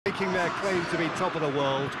staking their claim to be top of the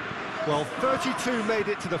world. Well, 32 made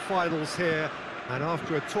it to the finals here, and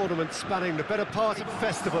after a tournament spanning the better part of a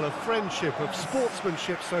festival of friendship, of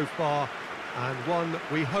sportsmanship so far, and one,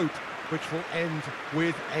 we hope, which will end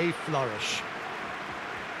with a flourish.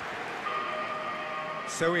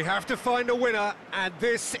 So we have to find a winner, and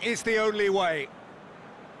this is the only way.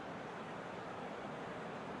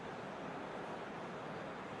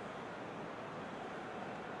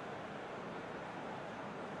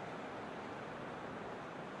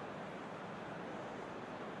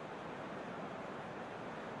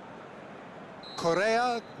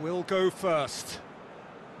 Correa will go first.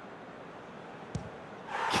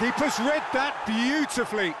 Keeper's read that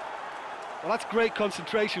beautifully. Well, that's great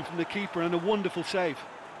concentration from the keeper and a wonderful save.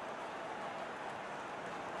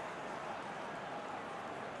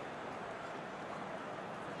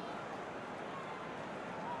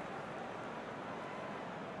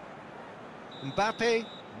 Mbappe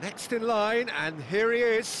next in line, and here he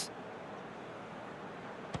is.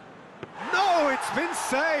 No, it's been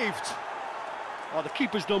saved. Oh, the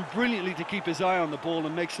keeper's done brilliantly to keep his eye on the ball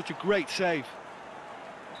and make such a great save.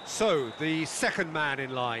 So, the second man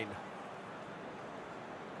in line.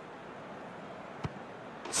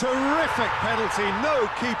 Terrific penalty, no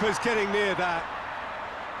keeper's getting near that.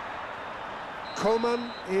 Coman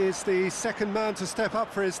is the second man to step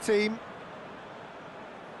up for his team.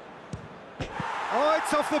 Oh,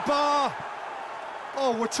 it's off the bar.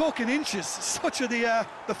 Oh, we're talking inches, such are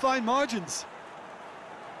the fine margins.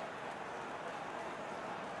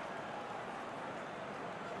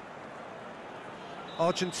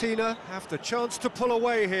 Argentina have the chance to pull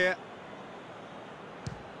away here.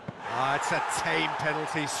 Ah, it's a tame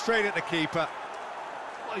penalty, straight at the keeper.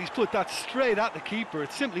 Well, he's put that straight at the keeper,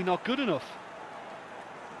 it's simply not good enough.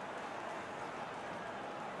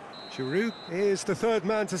 Giroud is the third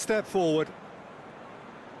man to step forward.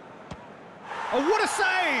 Oh, what a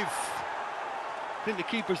save! I think the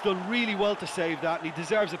keeper's done really well to save that, and he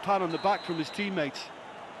deserves a pat on the back from his teammates.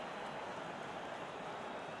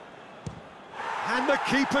 And the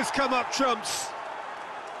keeper's come up trumps.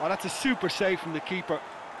 Oh, that's a super save from the keeper.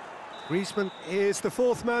 Griezmann is the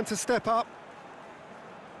fourth man to step up.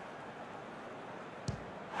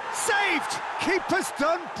 Saved! Keeper's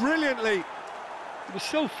done brilliantly. He was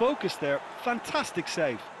so focused there. Fantastic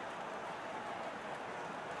save.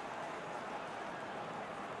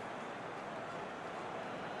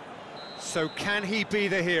 So can he be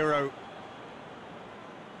the hero?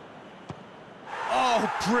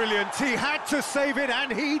 Oh, brilliant. He had to save it,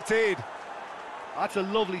 and he did. That's a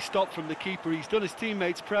lovely stop from the keeper. He's done his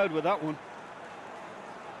teammates proud with that one.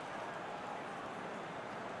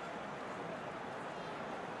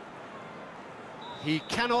 He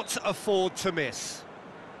cannot afford to miss.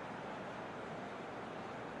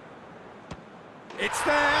 It's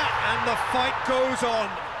there, and the fight goes on.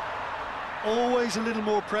 Always a little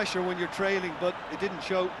more pressure when you're trailing, but it didn't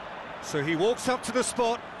show. So he walks up to the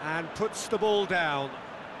spot and puts the ball down.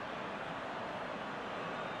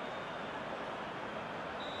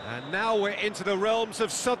 And now we're into the realms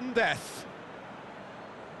of sudden death.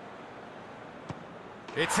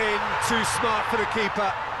 It's in, too smart for the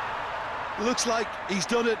keeper. Looks like he's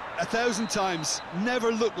done it 1,000 times.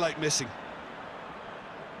 Never looked like missing.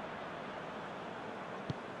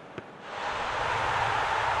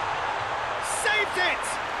 Saved it!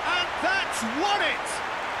 And that's won it!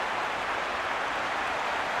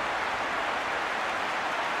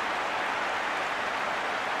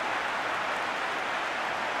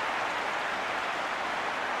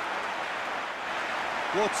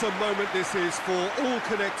 What a moment this is for all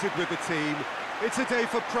connected with the team. It's a day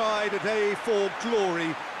for pride, a day for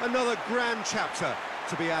glory, another grand chapter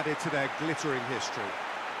to be added to their glittering history.